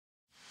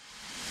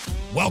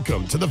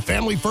Welcome to the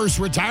Family First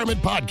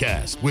Retirement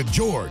Podcast with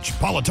George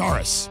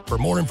Politaris. For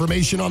more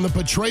information on the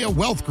Petrea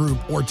Wealth Group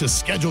or to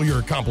schedule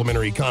your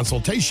complimentary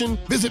consultation,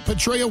 visit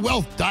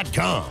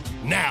PetreaWealth.com.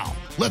 Now,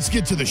 let's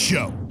get to the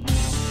show.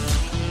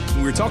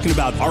 We were talking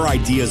about our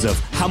ideas of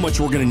how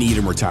much we're going to need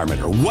in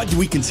retirement, or what do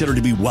we consider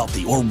to be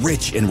wealthy or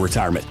rich in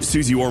retirement.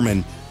 Susie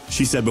Orman,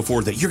 she said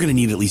before that you're going to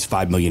need at least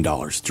 $5 million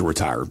to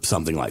retire,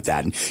 something like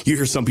that. And you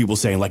hear some people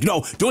saying like,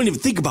 no, don't even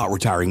think about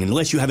retiring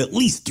unless you have at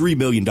least $3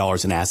 million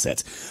in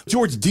assets.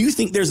 George, do you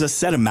think there's a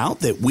set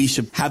amount that we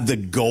should have the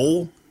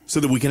goal so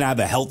that we can have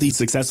a healthy,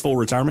 successful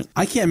retirement?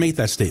 I can't make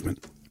that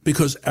statement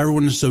because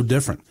everyone is so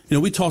different. You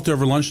know, we talked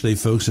over lunch today,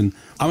 folks, and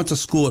I went to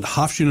school at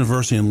Hofstra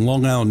University in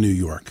Long Island, New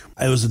York.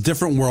 It was a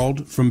different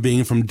world from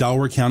being from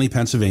Delaware County,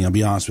 Pennsylvania, I'll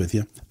be honest with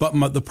you.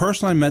 But the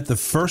person I met the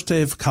first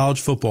day of college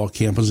football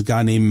camp was a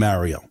guy named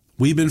Mario.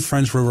 We've been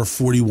friends for over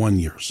 41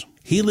 years.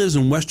 He lives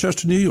in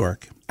Westchester, New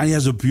York, and he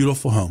has a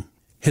beautiful home.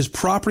 His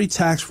property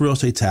tax, real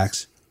estate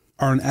tax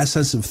are in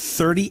excess of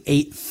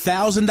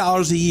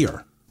 $38,000 a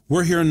year.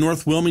 We're here in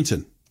North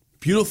Wilmington.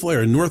 Beautiful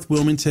area, North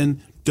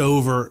Wilmington,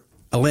 Dover,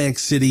 Atlantic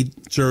City,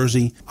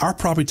 Jersey. Our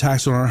property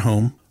tax on our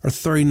home are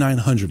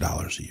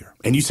 $3,900 a year.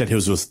 And you said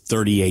his was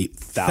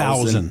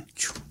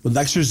 $38,000. With an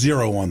extra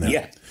zero on there.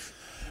 Yeah.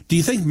 Do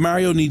you think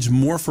Mario needs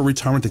more for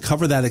retirement to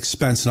cover that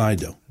expense than I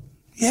do?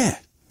 Yeah.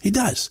 He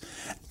does.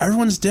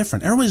 Everyone's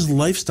different. Everybody's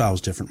lifestyle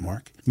is different,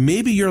 Mark.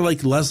 Maybe you're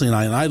like Leslie and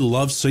I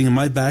love sitting in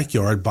my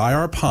backyard by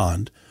our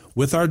pond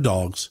with our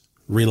dogs,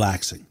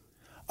 relaxing.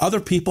 Other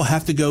people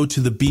have to go to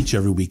the beach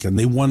every weekend.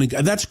 They want to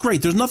go. That's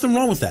great. There's nothing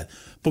wrong with that.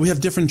 But we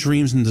have different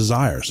dreams and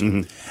desires.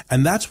 Mm-hmm.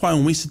 And that's why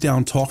when we sit down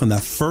and talk in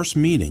that first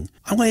meeting,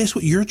 I'm going to ask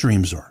what your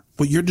dreams are,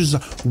 what your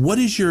desire, what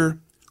is your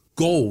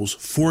goals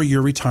for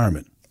your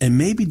retirement? It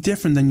may be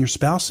different than your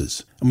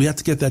spouse's, and we have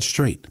to get that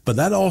straight. But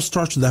that all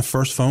starts with that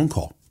first phone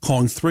call.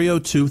 Calling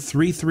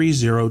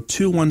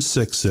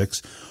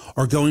 302-330-2166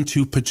 or going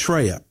to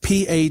Petrea,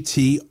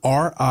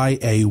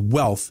 P-A-T-R-I-A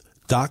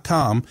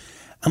wealth.com,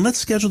 and let's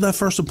schedule that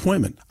first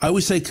appointment. I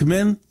always say, come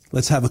in,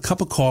 let's have a cup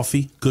of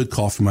coffee, good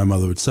coffee, my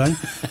mother would say,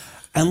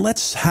 and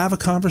let's have a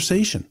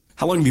conversation.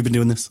 How long have you been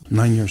doing this?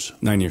 9 years.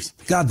 9 years.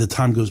 God, the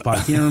time goes by.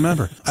 I can't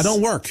remember. I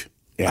don't work.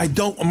 Yeah. I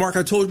don't, Mark,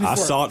 I told you before. I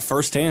saw it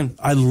firsthand.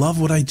 I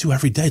love what I do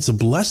every day. It's a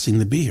blessing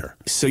to be here.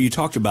 So you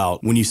talked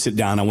about when you sit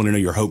down, I want to know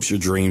your hopes, your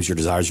dreams, your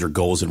desires, your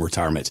goals in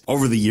retirement.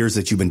 Over the years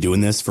that you've been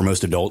doing this for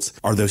most adults,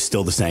 are those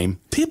still the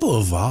same? People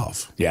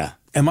evolve. Yeah.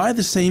 Am I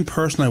the same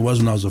person I was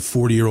when I was a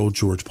 40-year-old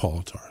George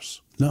Politaris?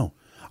 No.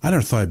 I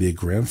never thought I'd be a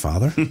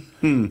grandfather.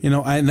 You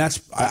know, and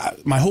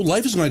my whole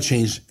life is going to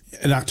change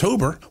in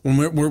October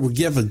when we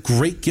give a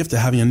great gift of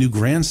having a new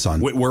grandson.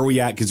 Where are we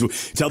at?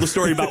 Because tell the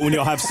story about when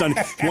you'll have son.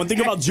 One thing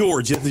about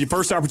George, it's the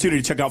first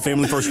opportunity to check out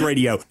Family First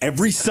Radio.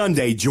 Every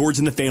Sunday, George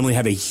and the family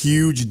have a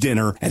huge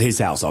dinner at his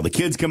house. All the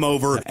kids come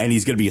over, and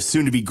he's going to be a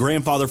soon-to-be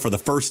grandfather for the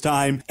first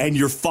time. And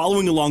you're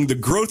following along the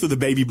growth of the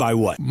baby by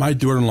what? My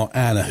daughter-in-law,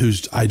 Anna,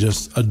 I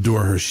just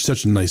adore her. She's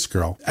such a nice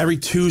girl. Every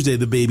Tuesday,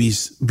 the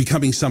baby's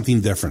becoming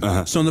something different.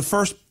 Uh-huh. So in the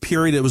first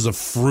period, it was a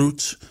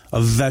fruit,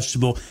 a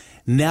vegetable.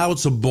 Now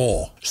it's a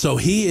ball. So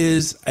he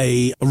is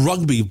a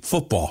rugby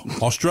football,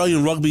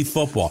 Australian rugby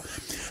football.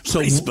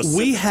 So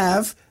we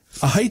have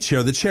a high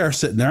chair, the chair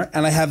sitting there,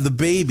 and I have the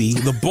baby,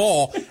 the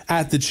ball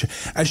at the chair.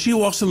 As she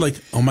walks in like,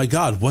 oh my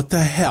God, what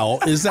the hell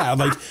is that? I'm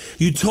like,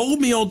 you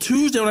told me on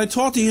Tuesday when I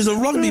talked to you, he's a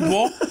rugby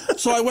ball.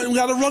 So I went and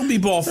got a rugby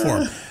ball for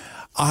him.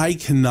 I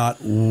cannot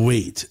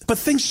wait. But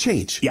things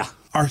change. Yeah.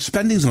 Our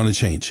spending's going to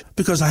change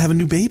because I have a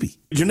new baby.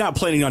 You're not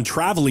planning on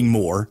traveling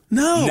more.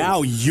 No.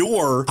 Now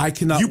I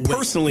cannot you wait.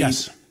 Personally.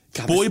 Yes.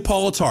 Boy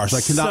Politaris.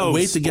 I cannot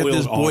wait to get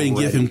this boy and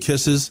give him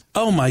kisses.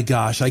 Oh my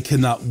gosh, I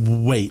cannot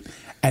wait.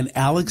 And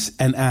Alex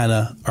and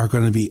Anna are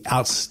going to be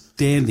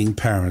outstanding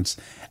parents.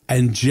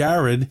 And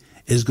Jared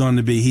is going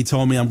to be, he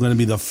told me I'm going to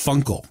be the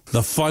funkle,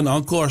 the fun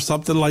uncle or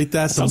something like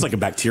that. Sounds like a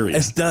bacteria.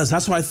 It does.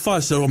 That's what I thought.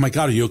 I said, oh my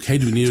God, are you okay?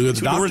 Do we need to go to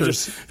the doctor?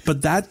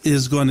 But that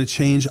is going to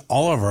change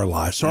all of our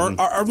lives. So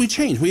are we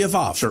change? We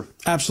evolve. Sure.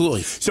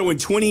 Absolutely. So in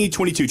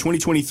 2022,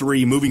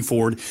 2023, moving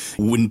forward,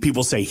 when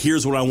people say,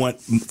 here's what I want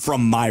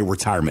from my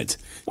retirement,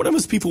 what do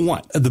most people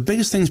want? The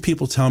biggest things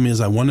people tell me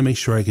is I want to make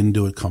sure I can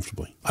do it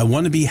comfortably. I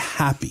want to be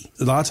happy.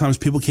 A lot of times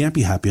people can't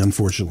be happy,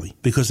 unfortunately,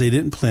 because they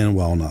didn't plan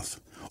well enough.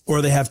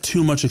 Or they have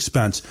too much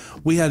expense.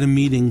 We had a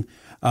meeting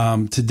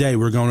today.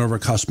 We're going over a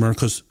customer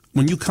because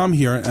when you come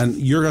here and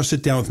you're going to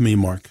sit down with me,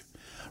 Mark,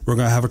 we're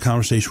going to have a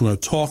conversation. We're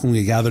going to talk and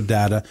we gather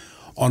data.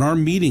 On our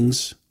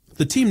meetings,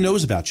 the team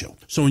knows about you.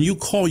 So when you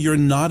call, you're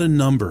not a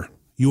number.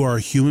 You are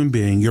a human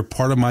being. You're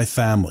part of my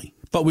family.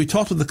 But we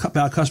talked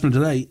about a customer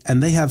today,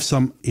 and they have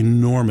some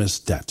enormous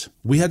debt.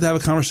 We had to have a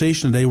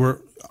conversation today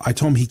where I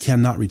told him he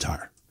cannot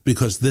retire.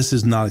 Because this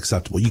is not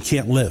acceptable. You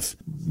can't live.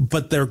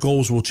 But their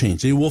goals will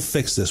change. They will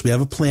fix this. We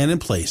have a plan in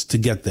place to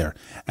get there.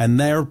 And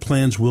their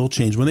plans will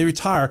change. When they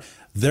retire,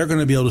 they're going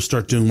to be able to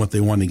start doing what they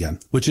want again,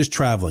 which is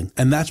traveling.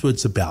 And that's what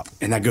it's about.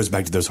 And that goes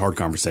back to those hard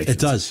conversations. It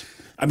does.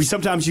 I mean,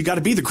 sometimes you got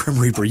to be the Grim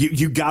Reaper.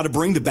 You got to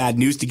bring the bad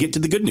news to get to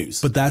the good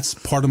news. But that's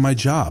part of my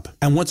job.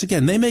 And once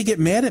again, they may get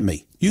mad at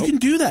me. You can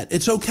do that.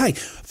 It's okay.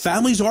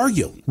 Families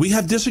argue. We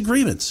have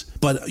disagreements.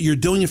 But you're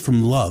doing it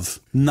from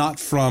love, not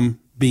from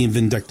being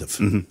vindictive.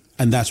 Mm-hmm.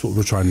 And that's what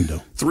we're trying to do.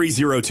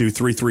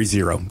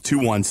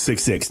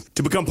 302-330-2166.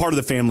 To become part of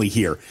the family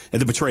here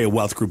at the Betraya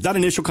Wealth Group. That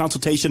initial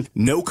consultation,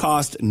 no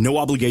cost, no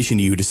obligation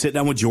to you to sit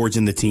down with George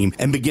and the team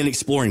and begin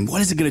exploring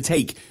what is it going to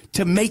take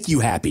to make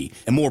you happy?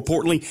 And more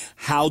importantly,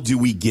 how do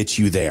we get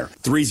you there?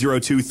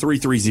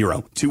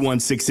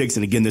 302-330-2166.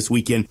 And again, this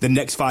weekend, the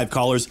next 5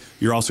 callers,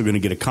 you're also going to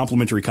get a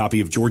complimentary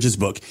copy of George's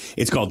book.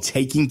 It's called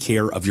Taking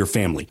Care of Your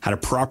Family, How to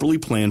Properly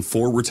Plan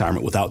for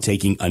Retirement Without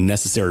Taking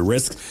Unnecessary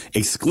Risks,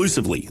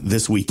 exclusively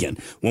this weekend.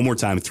 One more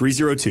time,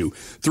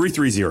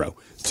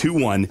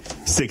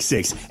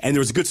 302-330-2166. And there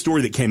was a good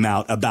story that came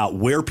out about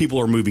where people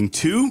are moving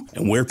to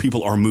and where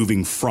people are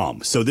moving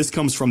from. So this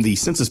comes from the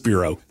Census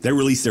Bureau. They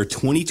released their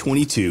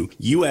 2022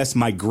 U.S.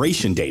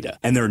 migration data,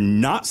 and they're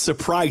not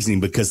surprising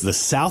because the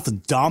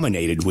South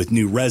dominated with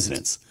new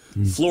residents.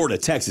 Florida,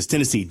 Texas,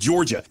 Tennessee,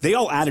 Georgia, they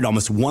all added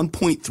almost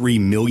 1.3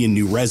 million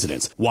new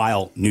residents,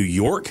 while New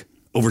York,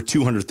 over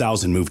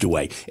 200,000 moved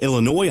away.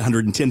 Illinois,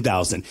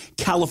 110,000.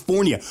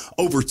 California,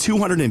 over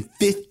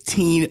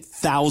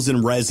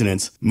 215,000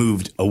 residents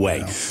moved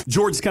away. Wow.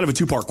 George, it's kind of a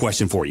 2-part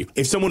question for you.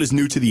 If someone is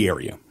new to the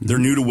area, they're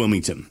new to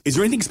Wilmington, is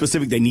there anything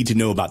specific they need to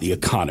know about the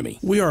economy?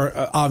 We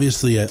are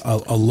obviously a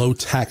low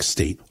tax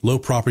state, low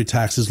property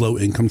taxes, low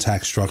income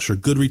tax structure,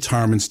 good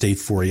retirement state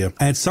for you.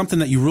 And it's something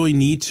that you really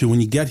need to, when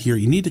you get here,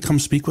 you need to come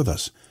speak with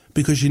us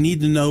because you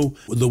need to know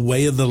the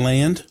way of the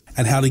land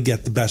and how to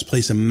get the best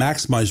place and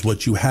maximize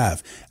what you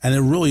have. And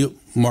it really,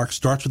 Mark,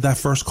 starts with that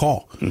first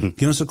call. Mm-hmm.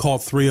 Give us a call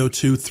at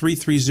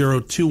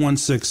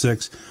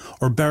 302-330-2166.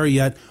 Or better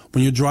yet,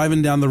 when you're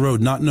driving down the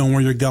road, not knowing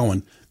where you're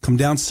going, come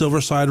down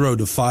Silverside Road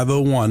to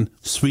 501,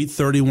 Suite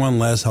 31.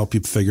 Let us help you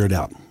figure it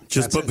out.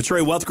 Just put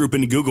Betraya Wealth Group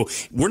into Google.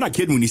 We're not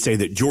kidding when you say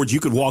that, George,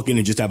 you could walk in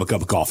and just have a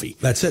cup of coffee.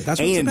 That's it.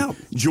 That's what it's about.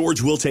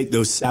 George will take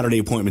those Saturday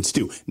appointments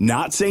too.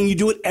 Not saying you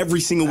do it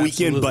every single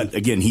weekend, but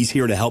again, he's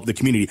here to help the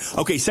community.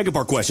 Okay, second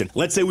part question.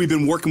 Let's say we've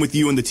been working with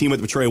you and the team at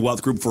the Betraya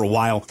Wealth Group for a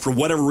while. For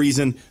whatever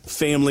reason,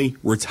 family,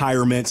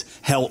 retirement,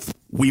 health,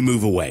 we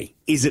move away.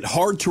 Is it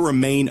hard to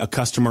remain a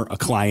customer, a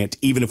client,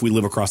 even if we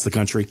live across the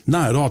country?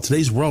 Not at all.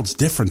 Today's world's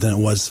different than it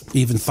was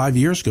even 5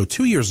 years ago,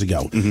 2 years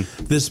ago.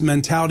 Mm-hmm. This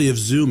mentality of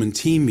Zoom and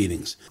team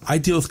meetings. I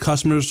deal with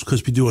customers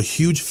because we do a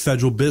huge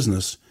federal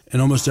business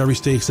in almost every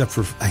state except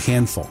for a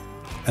handful.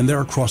 And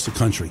they're across the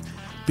country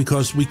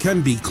because we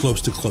can be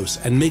close to close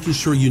and making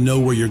sure you know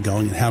where you're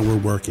going and how we're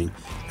working.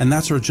 And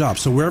that's our job.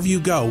 So wherever you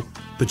go,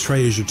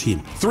 Betraya is your team.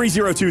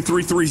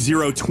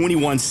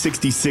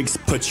 302-330-2166,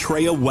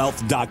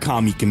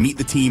 PetrayaWealth.com. You can meet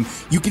the team.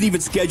 You can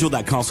even schedule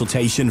that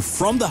consultation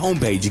from the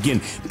homepage. Again,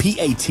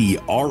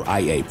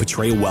 PATRIA,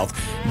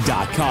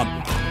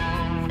 PetrayaWealth.com.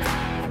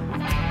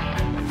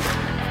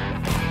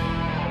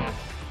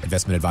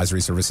 Investment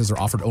advisory services are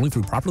offered only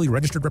through properly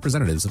registered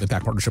representatives of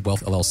Impact Partnership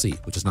Wealth, LLC,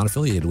 which is not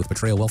affiliated with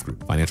Betraya Wealth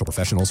Group. Financial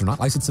professionals are not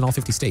licensed in all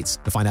 50 states.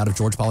 To find out if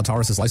George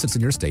Politaris is licensed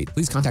in your state,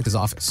 please contact his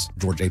office.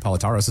 George A.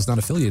 Politaris is not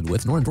affiliated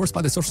with nor endorsed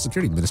by the Social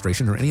Security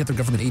Administration or any other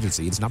government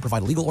agency and does not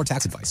provide legal or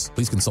tax advice.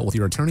 Please consult with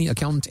your attorney,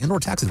 accountant, and or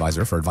tax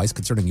advisor for advice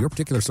concerning your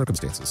particular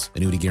circumstances.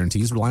 Annuity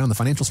guarantees rely on the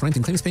financial strength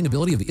and claims paying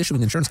ability of the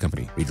issuing insurance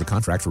company. Read your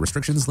contract for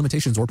restrictions,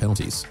 limitations, or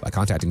penalties. By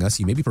contacting us,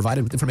 you may be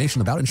provided with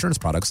information about insurance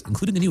products,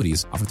 including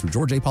annuities, offered through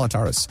George A.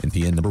 Politaris,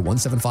 NPN number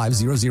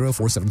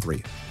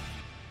 175000473.